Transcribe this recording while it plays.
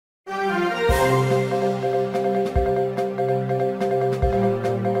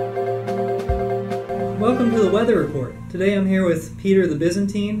Welcome to the Weather Report. Today I'm here with Peter the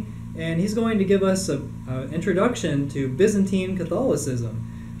Byzantine, and he's going to give us an introduction to Byzantine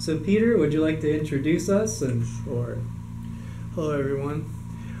Catholicism. So Peter, would you like to introduce us? Sure. Hello everyone.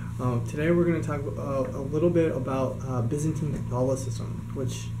 Today we're going to talk a little bit about Byzantine Catholicism,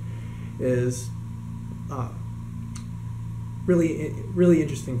 which is really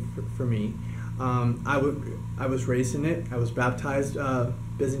interesting for me. I was raised in it. I was baptized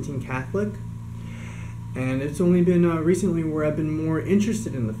Byzantine Catholic, and it's only been recently where I've been more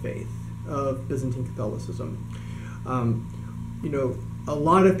interested in the faith of Byzantine Catholicism. A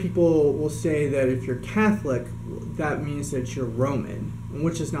lot of people will say that if you're Catholic, that means that you're Roman,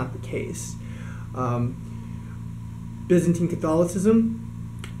 which is not the case. Byzantine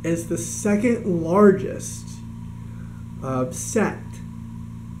Catholicism is the second largest sect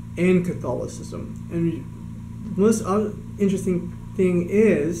in Catholicism. And the most interesting thing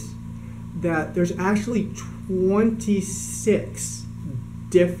is that there's actually 26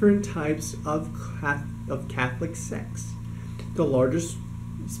 different types of Catholic sects. The largest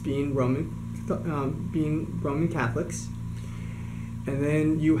being Roman Catholics, and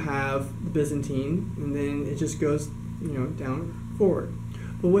then you have the Byzantine, and then it just goes down forward.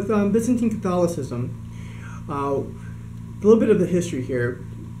 But with Byzantine Catholicism, a little bit of the history here.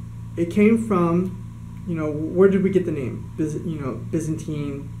 It came from, where did we get the name?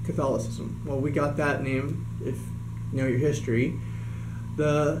 Byzantine Catholicism. Well, we got that name, if you know your history,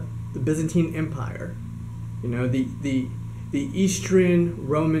 the Byzantine Empire. The Eastern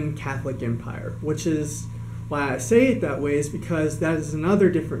Roman Catholic Empire, which is why I say it that way, is because that is another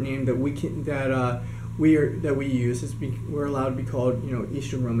different name that we use. We're allowed to be called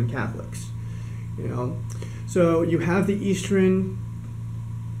Eastern Roman Catholics. So you have the Eastern.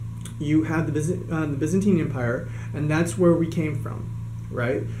 You have the Byzantine Empire, and that's where we came from,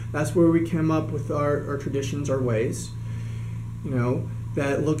 right? That's where we came up with our traditions, our ways,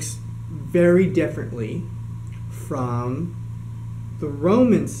 that looks very differently from the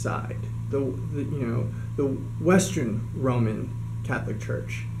Roman side, the Western Roman Catholic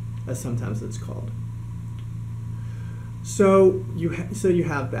Church, as sometimes it's called. So you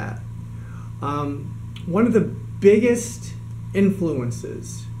have that. One of the biggest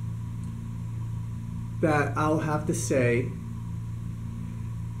influences that I'll have to say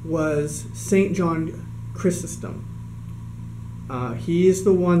was St. John Chrysostom. He is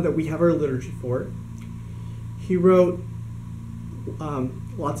the one that we have our liturgy for. He wrote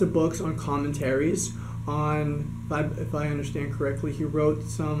lots of books on commentaries on, if I understand correctly, he wrote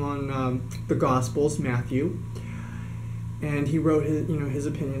some on the Gospels, Matthew, and he wrote his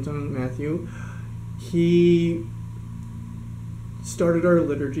opinions on Matthew. He started our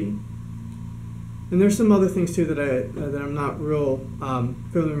liturgy. And there's some other things too that I'm not real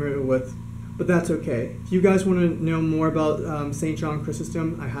familiar with, but that's okay. If you guys want to know more about St. John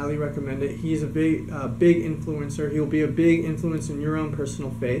Chrysostom, I highly recommend it. He's a big influencer. He'll be a big influence in your own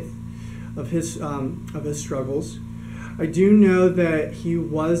personal faith of his struggles. I do know that he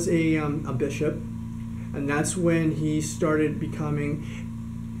was a bishop, and that's when he started becoming.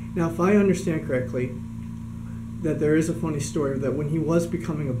 Now, if I understand correctly, that there is a funny story that when he was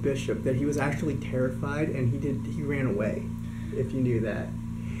becoming a bishop, that he was actually terrified and he ran away, if you knew that.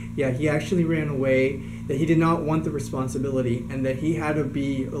 Yeah, he actually ran away, that he did not want the responsibility, and that he had to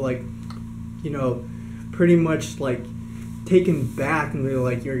be pretty much taken back, and they're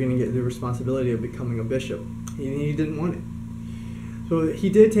like, you're going to get the responsibility of becoming a bishop. He didn't want it. So he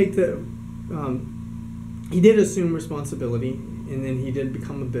did take he did assume responsibility, and then he did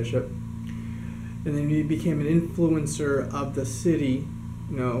become a bishop. And then he became an influencer of the city,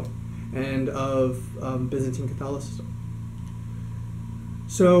 and of Byzantine Catholicism.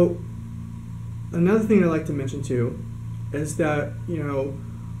 So another thing I'd like to mention too is that,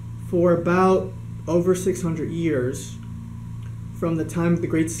 for about over 600 years, from the time of the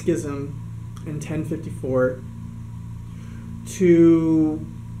Great Schism in 1054 to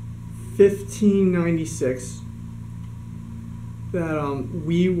 1596, that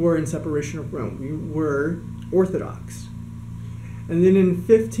we were in separation of Rome. We were Orthodox. And then in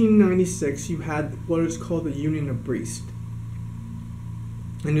 1596, you had what is called the Union of Brest.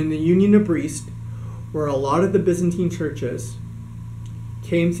 And in the Union of Brest, where a lot of the Byzantine churches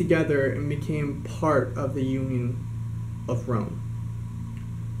came together and became part of the Union of Rome.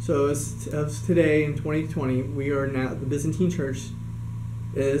 So as today, in 2020, we are now, the Byzantine Church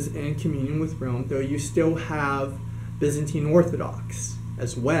is in communion with Rome, though you still have Byzantine Orthodox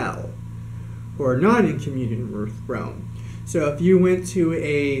as well, who are not in communion with Rome. So if you went to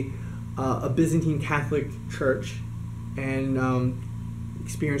a Byzantine Catholic church and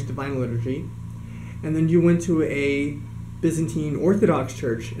experienced divine liturgy, and then you went to a Byzantine Orthodox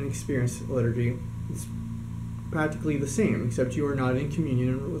church and experienced liturgy, it's practically the same, except you are not in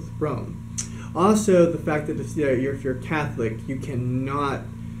communion with Rome. Also, the fact that if you're Catholic, you cannot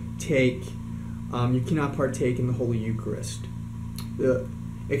partake in the Holy Eucharist,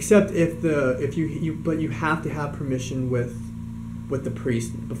 except if you have to have permission with the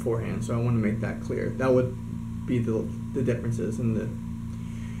priest beforehand. So I want to make that clear. That would be the differences in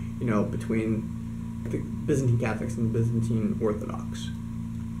between the Byzantine Catholics and Byzantine Orthodox.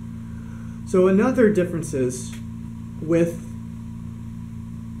 So another differences with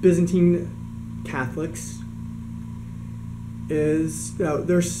Byzantine Catholics is that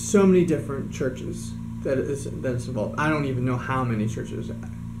there's so many different churches that is involved. I don't even know how many churches,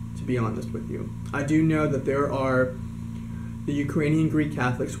 to be honest with you. I do know that there are the Ukrainian Greek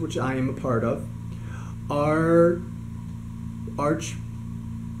Catholics, which I am a part of.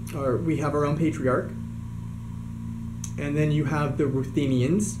 We have our own patriarch, and then you have the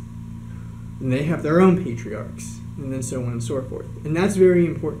Ruthenians, and they have their own patriarchs, and then so on and so forth. And that's very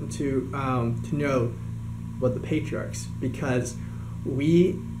important to know about the patriarchs, because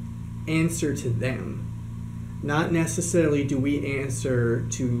we answer to them. Not necessarily do we answer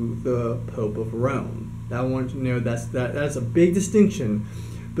to the Pope of Rome. I want to know that's a big distinction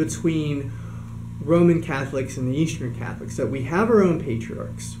between Roman Catholics and the Eastern Catholics, that we have our own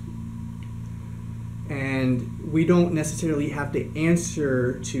patriarchs, and we don't necessarily have to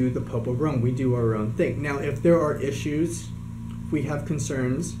answer to the Pope of Rome. We do our own thing. Now, if there are issues, if we have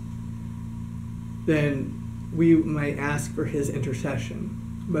concerns, then we might ask for his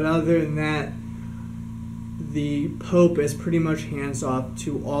intercession. But other than that, the Pope is pretty much hands-off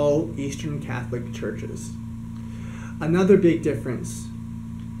to all Eastern Catholic churches. Another big difference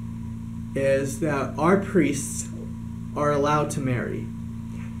is that our priests are allowed to marry.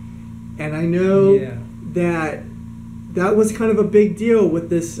 And I know that was kind of a big deal with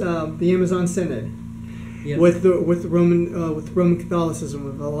this the Amazon Synod, with Roman Catholicism,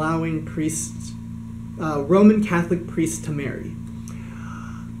 of allowing priests, Roman Catholic priests, to marry.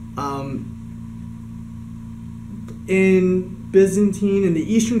 In Byzantine and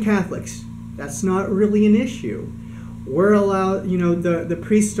the Eastern Catholics, that's not really an issue. We're allowed, the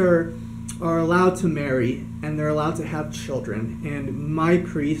priests are allowed to marry, and they're allowed to have children. And my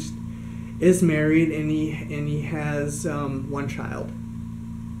priest is married, and he has one child.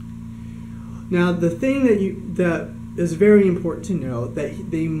 Now, the thing that is very important to know, that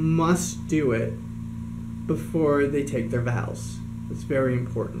they must do it before they take their vows. It's very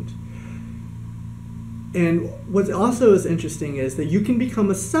important. And what also is interesting is that you can become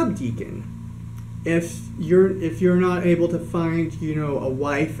a subdeacon if you're not able to find a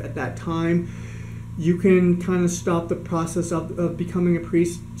wife at that time. You can kind of stop the process of becoming a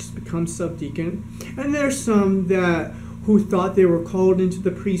priest, just become subdeacon. And there's some who thought they were called into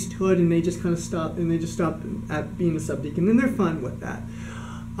the priesthood, and they just kind of stopped at being a subdeacon, and they're fine with that.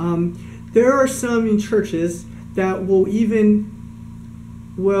 There are some in churches that will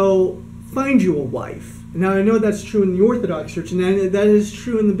find you a wife. Now, I know that's true in the Orthodox Church, and that is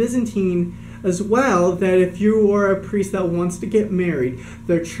true in the Byzantine as well, that if you are a priest that wants to get married,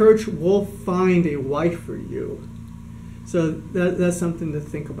 the church will find a wife for you. So that's something to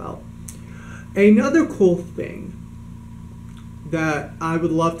think about. Another cool thing that I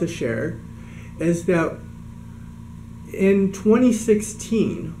would love to share is that in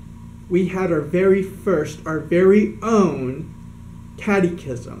 2016, we had our very own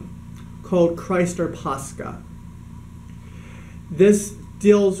catechism called Christ Our Pascha. This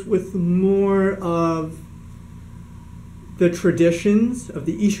deals with more of the traditions, of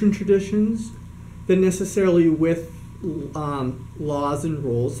the Eastern traditions, than necessarily with laws and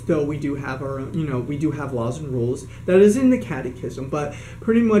rules, though we do have our own, we do have laws and rules. That is in the catechism, but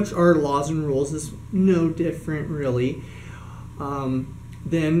pretty much our laws and rules is no different, really,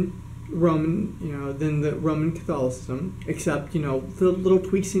 than the Roman Catholicism, except, the little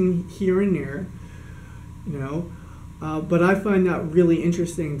tweaks in here and there, but I find that really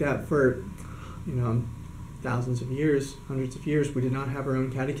interesting that for, thousands of years, hundreds of years, we did not have our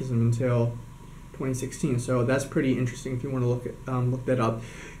own catechism until 2016. So that's pretty interesting if you want to look that up.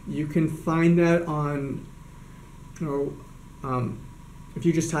 You can find that on, if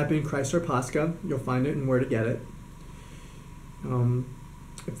you just type in Christ Our Pascha, you'll find it and where to get it.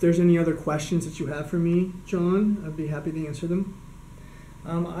 If there's any other questions that you have for me, John, I'd be happy to answer them.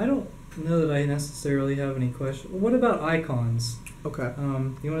 I don't know that I necessarily have any questions. What about icons? Okay.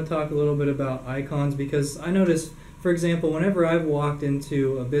 You want to talk a little bit about icons? Because I noticed, for example, whenever I've walked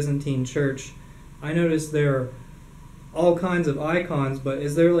into a Byzantine church, I noticed there all kinds of icons, but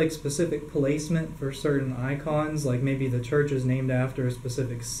is there like specific placement for certain icons? Like maybe the church is named after a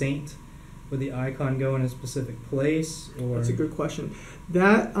specific saint? Would the icon go in a specific place? Or That's a good question.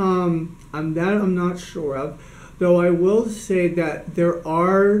 I'm not sure of. Though I will say that there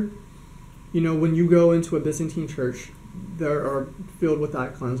are, when you go into a Byzantine church, there are filled with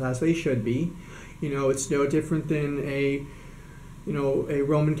icons, as they should be. It's no different than a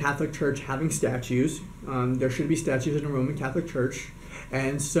Roman Catholic church having statues. There should be statues in a Roman Catholic church,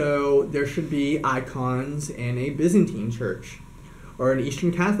 and so there should be icons in a Byzantine church or an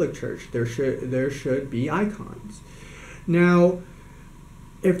Eastern Catholic church. There should be icons. Now,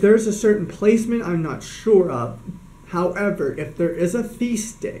 if there's a certain placement, I'm not sure of. However, if there is a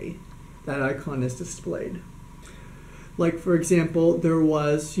feast day, that icon is displayed. Like, for example, there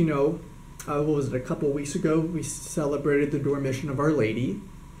was, what was it, a couple of weeks ago, we celebrated the Dormition of Our Lady.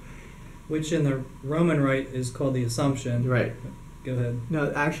 Which in the Roman Rite is called the Assumption. Right. Go ahead.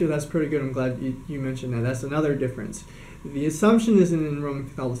 No, actually, that's pretty good. I'm glad you mentioned that. That's another difference. The Assumption isn't in Roman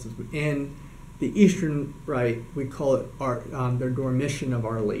Catholicism. In the Eastern Rite, we call it their Dormition of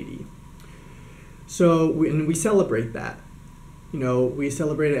Our Lady. So we celebrate that. We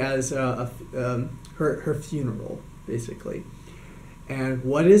celebrate it as her funeral, basically. And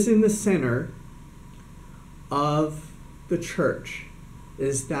what is in the center of the church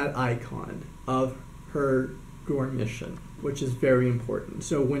is that icon of her Dormition, which is very important.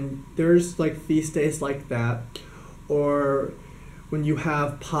 So when there's like feast days like that, or when you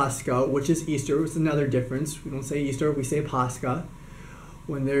have Pascha, which is Easter, it's another difference. We don't say Easter, we say Pascha.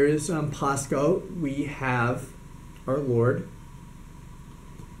 When there is Pascha, we have our Lord,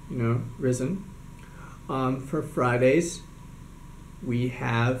 risen. For Fridays, we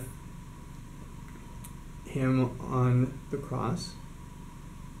have him on the cross.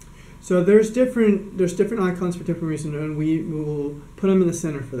 So there's different icons for different reasons, and we will put them in the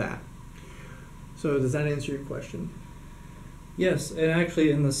center for that. So does that answer your question? Yes, and actually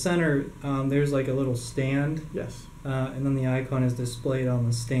in the center there's like a little stand. Yes. And then the icon is displayed on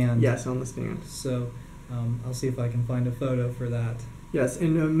the stand. Yes, on the stand. So I'll see if I can find a photo for that. Yes,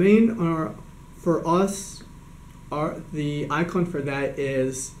 and for us, the icon for that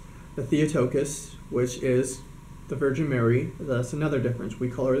is the Theotokos, which is the Virgin Mary. That's another difference. We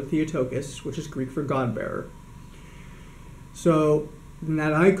call her the Theotokos, which is Greek for God-bearer. So in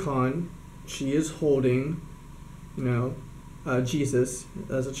that icon, she is holding, Jesus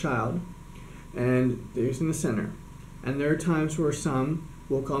as a child, and there's in the center. And there are times where some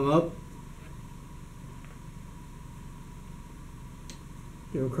will come up,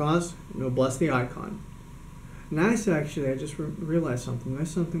 do a cross, and we'll bless the icon. And that's actually, I just realized something.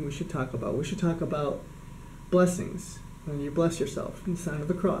 That's something we should talk about. We should talk about blessings. When you bless yourself in the sign of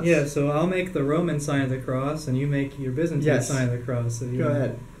the cross. Yeah, so I'll make the Roman sign of the cross, and you make your Byzantine sign of the cross. So go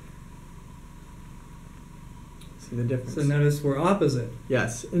ahead. See the difference. So notice we're opposite.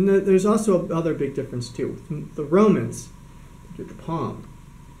 Yes, and there's also another big difference too. The Romans did the palm.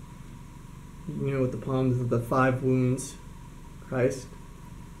 With the palms of the 5 wounds, Christ.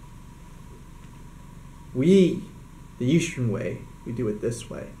 We, the Eastern way, we do it this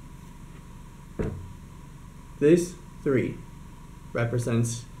way. This 3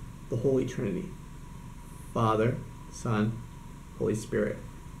 represents the Holy Trinity. Father, Son, Holy Spirit.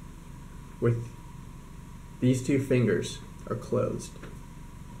 With these 2 fingers are closed.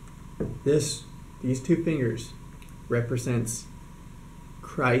 These 2 fingers represents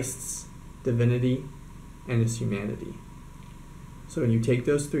Christ's divinity and his humanity. So when you take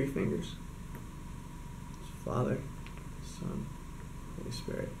those 3 fingers, Father, Son, Holy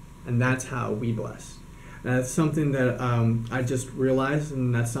Spirit, and that's how we bless. And that's something that I just realized,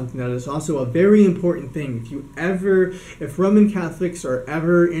 and that's something that is also a very important thing. If Roman Catholics are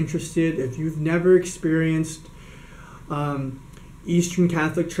ever interested, if you've never experienced Eastern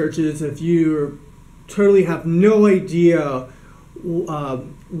Catholic churches, if you totally have no idea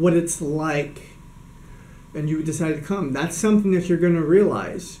what it's like, and you decide to come, that's something that you're going to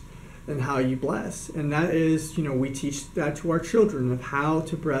realize. And how you bless, and that is, we teach that to our children of how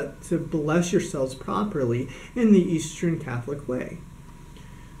to bless yourselves properly in the Eastern Catholic way.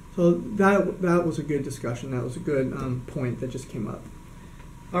 So that was a good discussion. That was a good point that just came up.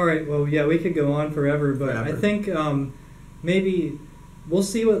 All right. Well, yeah, we could go on forever, but I think maybe we'll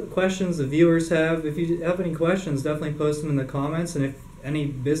see what questions the viewers have. If you have any questions, definitely post them in the comments, and if any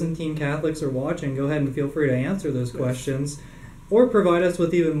Byzantine Catholics are watching, go ahead and feel free to answer those questions. Or provide us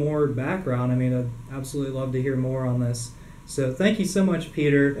with even more background. I mean, I'd absolutely love to hear more on this. So thank you so much,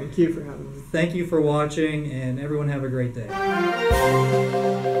 Peter. Thank you for having me. Thank you for watching, and everyone have a great day.